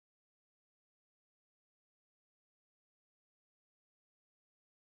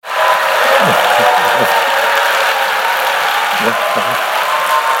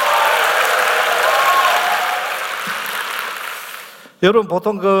여러분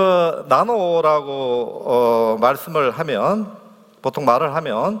보통 그 나노라고 말씀을 하면, 보통 말을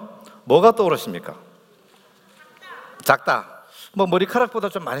하면 뭐가 떠오르십니까? 작다. 뭐 머리카락보다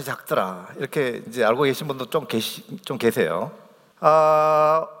좀 많이 작더라. 이렇게 이제 알고 계신 분도 좀 계세요.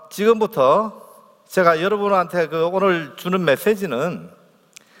 지금부터 제가 여러분한테 그 오늘 주는 메시지는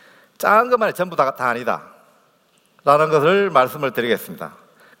작은 것만이 전부 다 아니다 라는 것을 말씀을 드리겠습니다.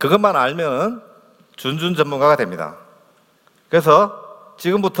 그것만 알면 준준 전문가가 됩니다. 그래서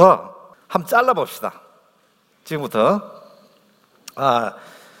지금부터 한번 잘라봅시다. 지금부터.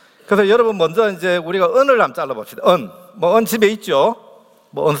 그래서 여러분 먼저 이제 우리가 은을 한번 잘라봅시다. 은 집에 있죠.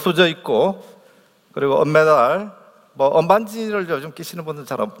 은수저 있고, 그리고 은메달, 은반지를 요즘 끼시는 분들은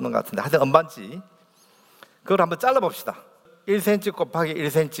잘 없는 것 같은데, 하여튼 은반지. 그걸 한번 잘라봅시다. 1cm 곱하기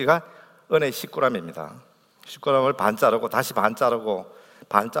 1cm가 은의 10g입니다. 10g을 반 자르고, 다시 반 자르고,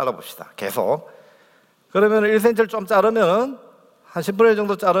 반 잘라봅시다. 계속. 그러면 1cm를 좀 자르면은, 한 10분의 1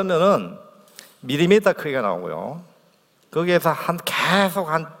 정도 자르면은, 밀리미터 크기가 나오고요. 거기에서 계속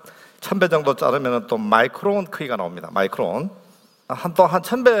한 1000배 정도 자르면은 또 마이크론 크기가 나옵니다. 마이크론. 또 한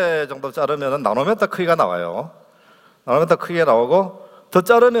 1000배 정도 자르면은 나노미터 크기가 나와요. 나노미터 크기가 나오고, 더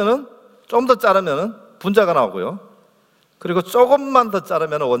자르면은, 좀 더 자르면은 분자가 나오고요. 그리고 조금만 더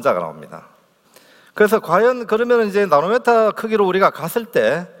자르면은 원자가 나옵니다. 그래서 과연 그러면 이제 나노미터 크기로 우리가 갔을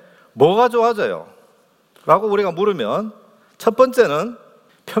때 뭐가 좋아져요? 라고 우리가 물으면, 첫 번째는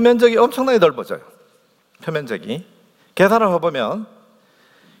표면적이 엄청나게 넓어져요. 표면적이. 계산을 해보면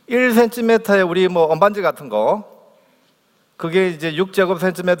 1cm에 우리 은반지 같은 거, 그게 이제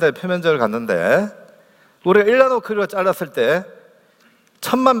 6제곱cm의 표면적을 갖는데, 우리가 1나노 크기로 잘랐을 때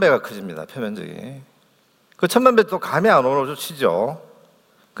 1000만 배가 커집니다. 표면적이. 그 1000만 배 또 감이 안 오죠, 치죠.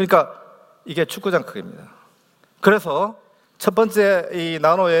 그러니까 이게 축구장 크기입니다. 그래서 첫 번째 이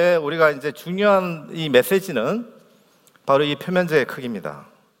나노의 우리가 이제 중요한 이 메시지는 바로 이 표면적의 크기입니다.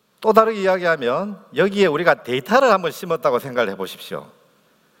 또 다르게 이야기하면 여기에 우리가 데이터를 한번 심었다고 생각을 해보십시오.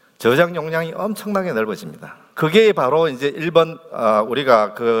 저장 용량이 엄청나게 넓어집니다. 그게 바로 이제 1번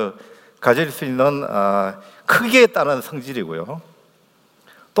우리가 가질 수 있는 크기에 따른 성질이고요.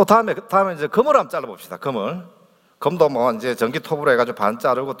 또 다음에 이제 금을 한번 잘라봅시다. 금도 이제 전기톱으로 해가지고 반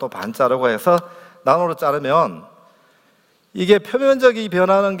자르고 또 반 자르고 해서 나노로 자르면 이게 표면적이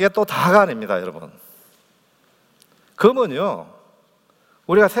변하는 게 또 다가 아닙니다, 여러분. 금은요,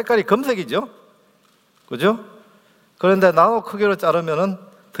 우리가 색깔이 금색이죠? 그죠? 그런데 나노 크기로 자르면은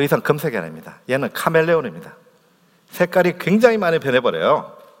더 이상 금색이 아닙니다. 얘는 카멜레온입니다. 색깔이 굉장히 많이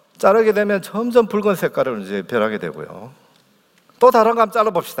변해버려요. 자르게 되면 점점 붉은 색깔로 이제 변하게 되고요. 또 다른 거 한번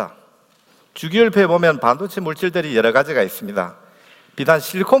잘라봅시다. 주기율표에 보면 반도체 물질들이 여러 가지가 있습니다. 비단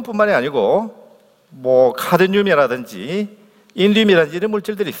실리콘뿐만이 아니고 카드뮴이라든지 인뮴이라든지 이런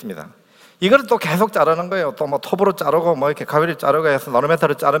물질들이 있습니다. 이걸 또 계속 자르는 거예요. 또 톱으로 자르고 이렇게 가위로 자르고 해서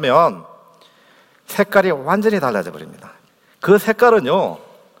나노미터를 자르면 색깔이 완전히 달라져 버립니다. 그 색깔은요,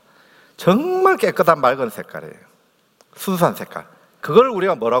 정말 깨끗한 맑은 색깔이에요. 순수한 색깔. 그걸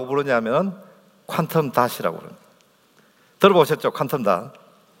우리가 뭐라고 부르냐면 퀀텀 닷이라고 부릅니다. 들어보셨죠? 퀀텀 닷.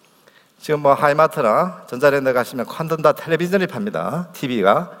 지금 하이마트나 전자랜드 가시면 퀀텀 닷 텔레비전이 팝니다.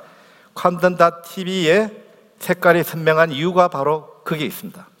 TV가. 퀀텀 닷 TV의 색깔이 선명한 이유가 바로 거기에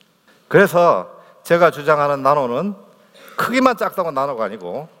있습니다. 그래서 제가 주장하는 나노는 크기만 작다고 나노가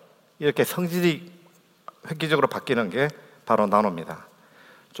아니고 이렇게 성질이 획기적으로 바뀌는 게 바로 나노입니다.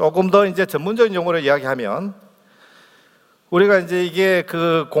 조금 더 이제 전문적인 용어로 이야기하면 우리가 이제 이게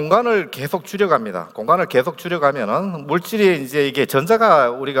공간을 계속 줄여갑니다. 공간을 계속 줄여가면은 물질이 이제 이게 전자가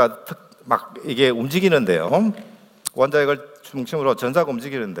우리가 이게 움직이는데요. 원자핵을 중심으로 전자가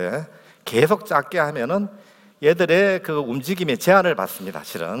움직이는데 계속 작게 하면은 얘들의 그 움직임에 제한을 받습니다,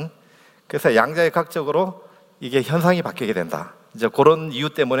 실은. 그래서 양자역학적으로 이게 현상이 바뀌게 된다. 이제 그런 이유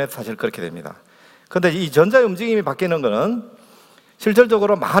때문에 사실 그렇게 됩니다. 근데 이 전자의 움직임이 바뀌는 거는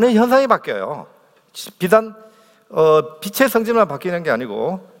실질적으로 많은 현상이 바뀌어요. 비단 빛의 성질만 바뀌는 게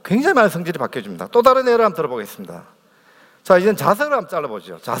아니고 굉장히 많은 성질이 바뀌어집니다. 또 다른 예를 한번 들어보겠습니다. 자, 이제는 자석을 한번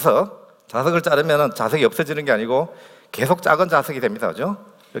잘라보죠. 자석을 자르면 자석이 없어지는 게 아니고 계속 작은 자석이 됩니다. 그죠?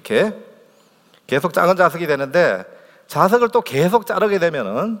 이렇게 계속 작은 자석이 되는데 자석을 또 계속 자르게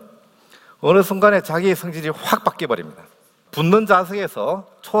되면은 어느 순간에 자기의 성질이 확 바뀌어 버립니다. 붙는 자석에서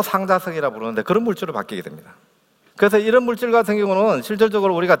초상자석이라 부르는데 그런 물질로 바뀌게 됩니다. 그래서 이런 물질 같은 경우는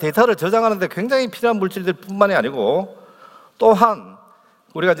실질적으로 우리가 데이터를 저장하는데 굉장히 필요한 물질들 뿐만이 아니고 또한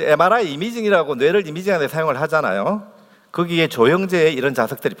우리가 이제 MRI 이미징이라고 뇌를 이미징하는 데 사용을 하잖아요. 거기에 조형제에 이런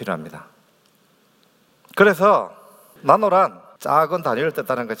자석들이 필요합니다. 그래서 나노란 작은 단위를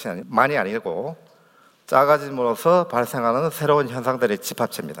뜻하는 것이 많이 아니고 작아짐으로써 발생하는 새로운 현상들의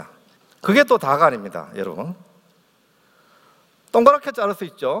집합체입니다. 그게 또 다가 아닙니다, 여러분. 동그랗게 자를 수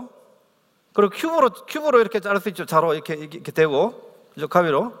있죠. 그리고 큐브로 이렇게 자를 수 있죠. 자로 이렇게 대고, 그죠?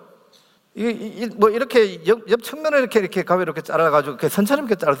 가위로. 뭐 이렇게 옆 측면을 이렇게 가위로 이렇게 잘라가지고 이렇게 선처럼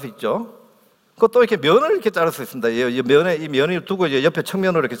이렇게 자를 수 있죠. 그것도 이렇게 면을 이렇게 자를 수 있습니다. 이 면을 두고 이제 옆에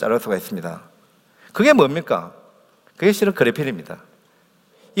측면으로 이렇게 자를 수가 있습니다. 그게 뭡니까? 그게 실은 그래핀입니다.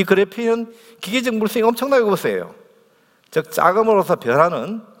 이 그래핀은 기계적 물성이 엄청나게 우수해요. 즉, 작음으로써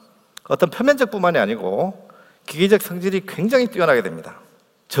변하는 어떤 표면적뿐만이 아니고 기계적 성질이 굉장히 뛰어나게 됩니다.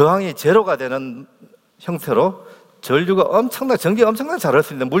 저항이 제로가 되는 형태로 전기가 엄청나게 잘 흐를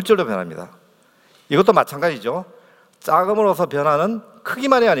수 있는 물질로 변합니다. 이것도 마찬가지죠. 작음으로써 변하는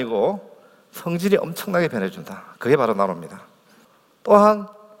크기만이 아니고 성질이 엄청나게 변해준다. 그게 바로 나노입니다. 또한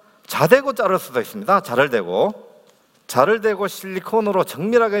자대고 자를 수도 있습니다. 자를 대고 실리콘으로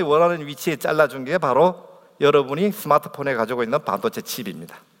정밀하게 원하는 위치에 잘라준 게 바로 여러분이 스마트폰에 가지고 있는 반도체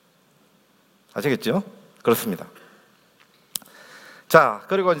칩입니다. 아시겠죠? 그렇습니다. 자,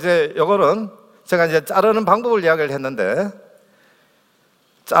 그리고 이제 요거는 제가 이제 자르는 방법을 이야기를 했는데,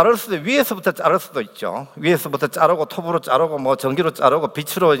 자를 수도, 위에서부터 자를 수도 있죠. 위에서부터 자르고, 톱으로 자르고, 뭐 전기로 자르고,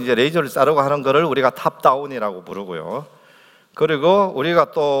 빛으로 이제 레이저를 자르고 하는 거를 우리가 탑다운이라고 부르고요. 그리고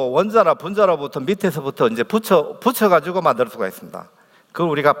우리가 또 원자나 분자로부터 밑에서부터 이제 붙여가지고 만들 수가 있습니다.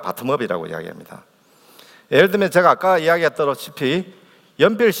 그걸 우리가 바텀업이라고 이야기합니다. 예를 들면 제가 아까 이야기했다시피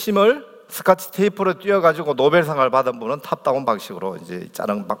연필심을 스카치 테이프로 띄워가지고 노벨상을 받은 분은 탑다운 방식으로 이제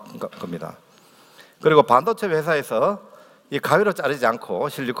자른 겁니다. 그리고 반도체 회사에서 이 가위로 자르지 않고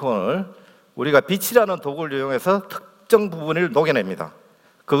실리콘을 우리가 빛이라는 도구를 이용해서 특정 부분을 녹여냅니다.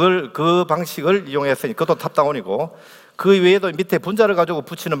 그 방식을 이용해서 그것도 탑다운이고, 그 외에도 밑에 분자를 가지고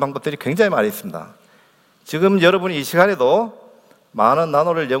붙이는 방법들이 굉장히 많이 있습니다. 지금 여러분이 이 시간에도 많은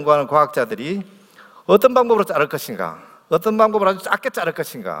나노를 연구하는 과학자들이 어떤 방법으로 자를 것인가, 어떤 방법으로 아주 작게 자를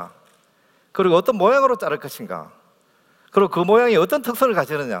것인가, 그리고 어떤 모양으로 자를 것인가, 그리고 그 모양이 어떤 특성을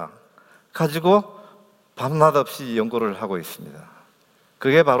가지느냐 가지고 밤낮 없이 연구를 하고 있습니다.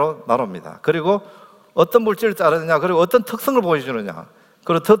 그게 바로 나노입니다. 그리고 어떤 물질을 자르느냐, 그리고 어떤 특성을 보여주느냐,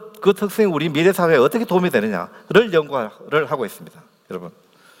 그리고 그 특성이 우리 미래 사회에 어떻게 도움이 되느냐를 연구를 하고 있습니다. 여러분.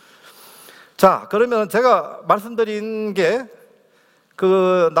 자, 그러면 제가 말씀드린 게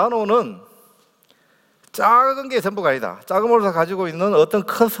그 나노는 작은 게 전부가 아니다. 작음으로서 가지고 있는 어떤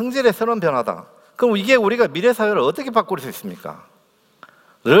큰 성질의 새로운 변화다. 그럼 이게 우리가 미래 사회를 어떻게 바꿀 수 있습니까?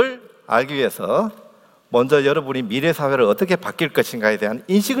 를 알기 위해서 먼저 여러분이 미래 사회를 어떻게 바뀔 것인가에 대한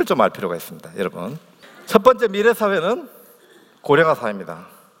인식을 좀 알 필요가 있습니다. 여러분, 첫 번째 미래 사회는 고령화 사회입니다.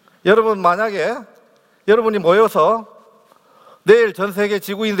 여러분, 만약에 여러분이 모여서 내일 전 세계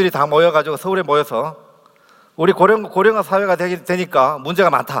지구인들이 다 모여가지고 서울에 모여서 우리 고령화 사회가 되니까 문제가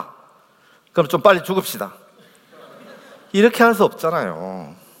많다. 그럼 좀 빨리 죽읍시다. 이렇게 할 수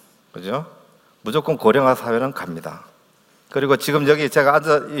없잖아요. 그죠? 무조건 고령화 사회는 갑니다. 그리고 지금 여기 제가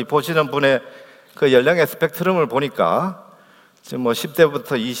보시는 분의 그 연령의 스펙트럼을 보니까 지금 뭐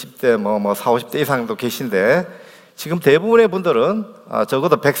 10대부터 20대, 뭐 40, 50대 이상도 계신데, 지금 대부분의 분들은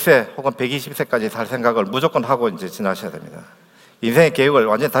적어도 100세 혹은 120세까지 살 생각을 무조건 하고 이제 지나셔야 됩니다. 인생의 계획을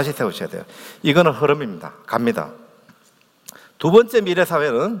완전히 다시 세우셔야 돼요. 이거는 흐름입니다. 갑니다. 두 번째 미래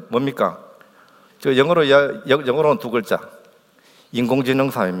사회는 뭡니까? 영어로는 두 글자.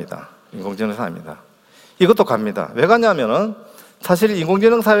 인공지능 사회입니다. 인공지능 사회입니다. 이것도 갑니다. 왜 가냐면은 사실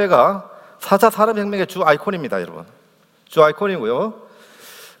인공지능 사회가 4차 산업혁명의 주 아이콘입니다, 여러분. 주 아이콘이고요.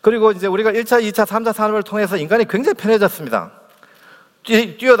 그리고 이제 우리가 1차, 2차, 3차 산업을 통해서 인간이 굉장히 편해졌습니다.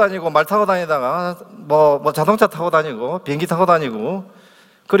 뛰어다니고 말 타고 다니다가 뭐 자동차 타고 다니고 비행기 타고 다니고,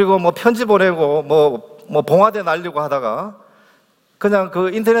 그리고 뭐 편지 보내고 뭐 봉화대 날리고 하다가 그냥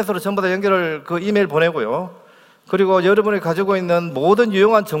그 인터넷으로 전부 다 연결을 그 이메일 보내고요. 그리고 여러분이 가지고 있는 모든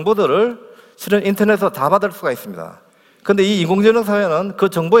유용한 정보들을 실은 인터넷에서 다 받을 수가 있습니다. 근데 이 인공지능 사회는 그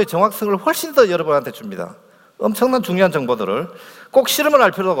정보의 정확성을 훨씬 더 여러분한테 줍니다. 엄청난 중요한 정보들을 꼭 실험을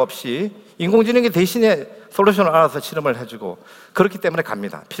할 필요가 없이 인공지능이 대신에 솔루션을 알아서 실험을 해주고, 그렇기 때문에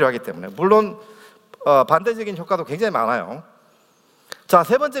갑니다. 필요하기 때문에. 물론 반대적인 효과도 굉장히 많아요. 자,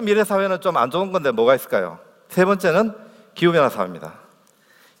 세 번째 미래 사회는 좀 안 좋은 건데 뭐가 있을까요? 세 번째는 기후변화 사회입니다.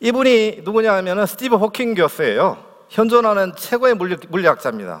 이분이 누구냐 하면은 스티브 호킹 교수예요. 현존하는 최고의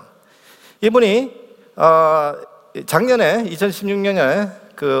물리학자입니다. 이분이 작년에 2016년에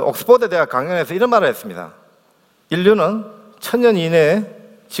그 옥스퍼드 대학 강연에서 이런 말을 했습니다. 인류는 1000년 이내에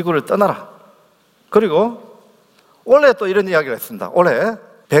지구를 떠나라. 그리고 올해 또 이런 이야기를 했습니다. 올해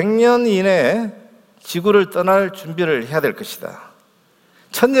 100년 이내에 지구를 떠날 준비를 해야 될 것이다.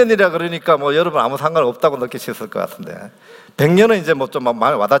 1000년이라 그러니까 뭐 여러분 아무 상관없다고 느끼셨을 것 같은데, 100년은 이제 뭐 좀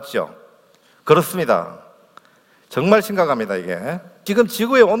많이 와닿죠. 그렇습니다. 정말 심각합니다. 이게 지금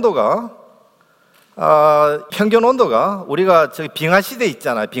지구의 온도가 평균 온도가 우리가 저기 빙하 시대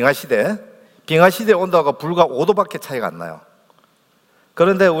있잖아요. 빙하 시대 온도하고 불과 5도밖에 차이가 안 나요.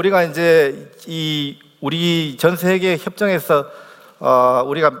 그런데 우리가 이제 우리 전 세계 협정에서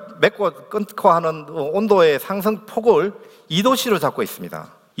우리가 맺고 끊고 하는 온도의 상승 폭을 2도씨로 잡고 있습니다.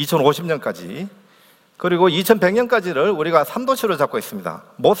 2050년까지. 그리고 2100년까지를 우리가 3도씨로 잡고 있습니다.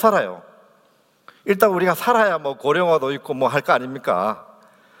 못 살아요. 일단 우리가 살아야 뭐 고령화도 있고 뭐 할 거 아닙니까?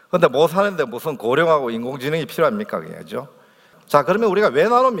 근데 못 사는데 무슨 고령하고 인공지능이 필요합니까? 그죠? 자, 그러면 우리가 왜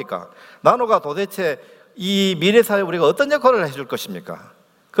나노입니까? 나노가 도대체 이 미래 사회에 우리가 어떤 역할을 해줄 것입니까?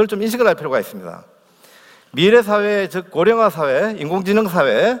 그걸 좀 인식을 할 필요가 있습니다. 미래 사회, 즉 고령화 사회, 인공지능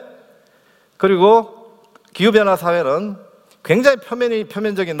사회, 그리고 기후변화 사회는 굉장히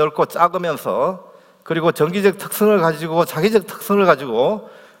표면적이 넓고 작으면서, 그리고 정기적 특성을 가지고 자기적 특성을 가지고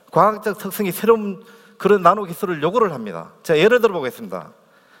과학적 특성이 새로운 그런 나노 기술을 요구를 합니다. 제가 예를 들어 보겠습니다.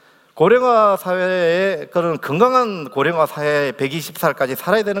 고령화 사회에, 그런 건강한 고령화 사회에 120살까지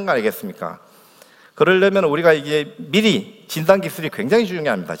살아야 되는 거 아니겠습니까? 그러려면 우리가 이게 미리 진단 기술이 굉장히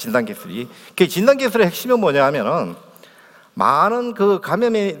중요합니다. 진단 기술이. 그 진단 기술의 핵심은 뭐냐 하면은 많은 그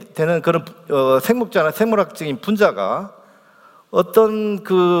감염이 되는 그런 생물자나 생물학적인 분자가 어떤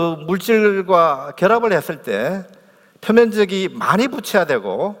그 물질과 결합을 했을 때 표면적이 많이 붙여야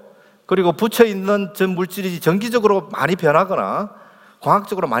되고, 그리고 붙여 있는 전 물질이 정기적으로 많이 변하거나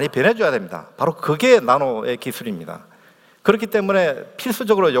광학적으로 많이 변해줘야 됩니다. 바로 그게 나노의 기술입니다. 그렇기 때문에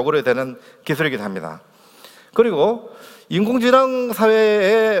필수적으로 요구를 되는 기술이기도 합니다. 그리고 인공지능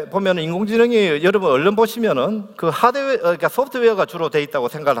사회에 보면 인공지능이, 여러분 얼른 보시면은 그 하드웨어, 그러니까 소프트웨어가 주로 돼 있다고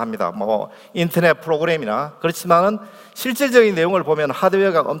생각을 합니다. 뭐 인터넷 프로그램이나. 그렇지만은 실질적인 내용을 보면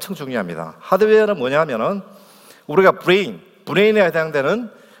하드웨어가 엄청 중요합니다. 하드웨어는 뭐냐면은 우리가 브레인에 해당되는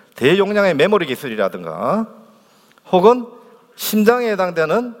대용량의 메모리 기술이라든가, 혹은 심장에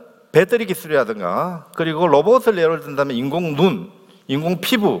해당되는 배터리 기술이라든가, 그리고 로봇을 예를 든다면 인공 눈, 인공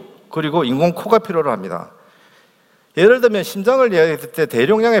피부, 그리고 인공 코가 필요로 합니다. 예를 들면 심장을 이야기했을 때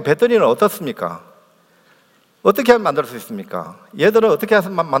대용량의 배터리는 어떻습니까? 어떻게 하면 만들 수 있습니까? 얘들은 어떻게 해서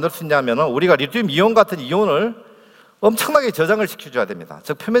만들 수 있냐면 우리가 리튬 이온 같은 이온을 엄청나게 저장을 시켜줘야 됩니다.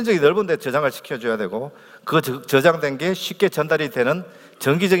 즉 표면적이 넓은 데 저장을 시켜줘야 되고, 그 저장된 게 쉽게 전달이 되는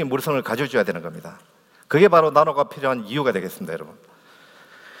정기적인 물성을 가져줘야 되는 겁니다. 그게 바로 나노가 필요한 이유가 되겠습니다, 여러분.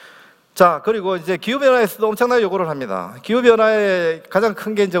 자, 그리고 이제 기후변화에서도 엄청나게 요구를 합니다. 기후변화의 가장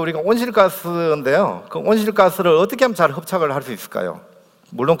큰 게 이제 우리가 온실가스인데요. 그 온실가스를 어떻게 하면 잘 흡착을 할 수 있을까요?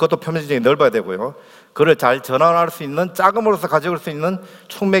 물론 그것도 표면적이 넓어야 되고요. 그걸 잘 전환할 수 있는, 작음으로써 가져올 수 있는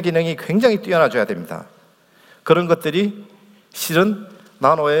촉매 기능이 굉장히 뛰어나줘야 됩니다. 그런 것들이 실은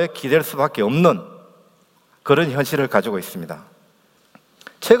나노에 기댈 수밖에 없는 그런 현실을 가지고 있습니다.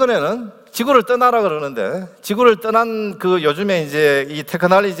 최근에는 지구를 떠나라 그러는데, 지구를 떠난 그 요즘에 이제 이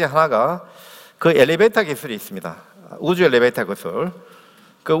테크놀로지 하나가 그 엘리베이터 기술이 있습니다. 우주 엘리베이터 기술.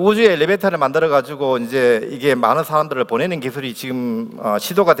 그 우주 엘리베이터를 만들어 가지고 이제 이게 많은 사람들을 보내는 기술이 지금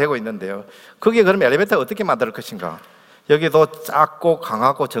시도가 되고 있는데요. 그게 그럼 엘리베이터 어떻게 만들 것인가? 여기도 작고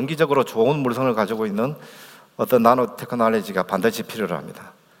강하고 정기적으로 좋은 물성을 가지고 있는 어떤 나노 테크놀로지가 반드시 필요로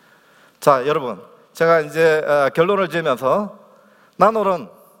합니다. 자, 여러분, 제가 이제 결론을 지으면서 나노는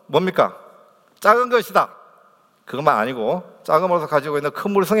뭡니까? 작은 것이다. 그것만 아니고 작음으로서 가지고 있는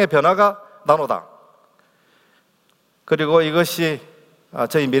큰 물성의 변화가 나노다. 그리고 이것이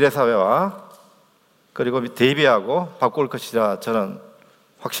저희 미래사회와 그리고 대비하고 바꿀 것이라 저는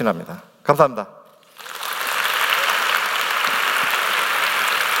확신합니다. 감사합니다.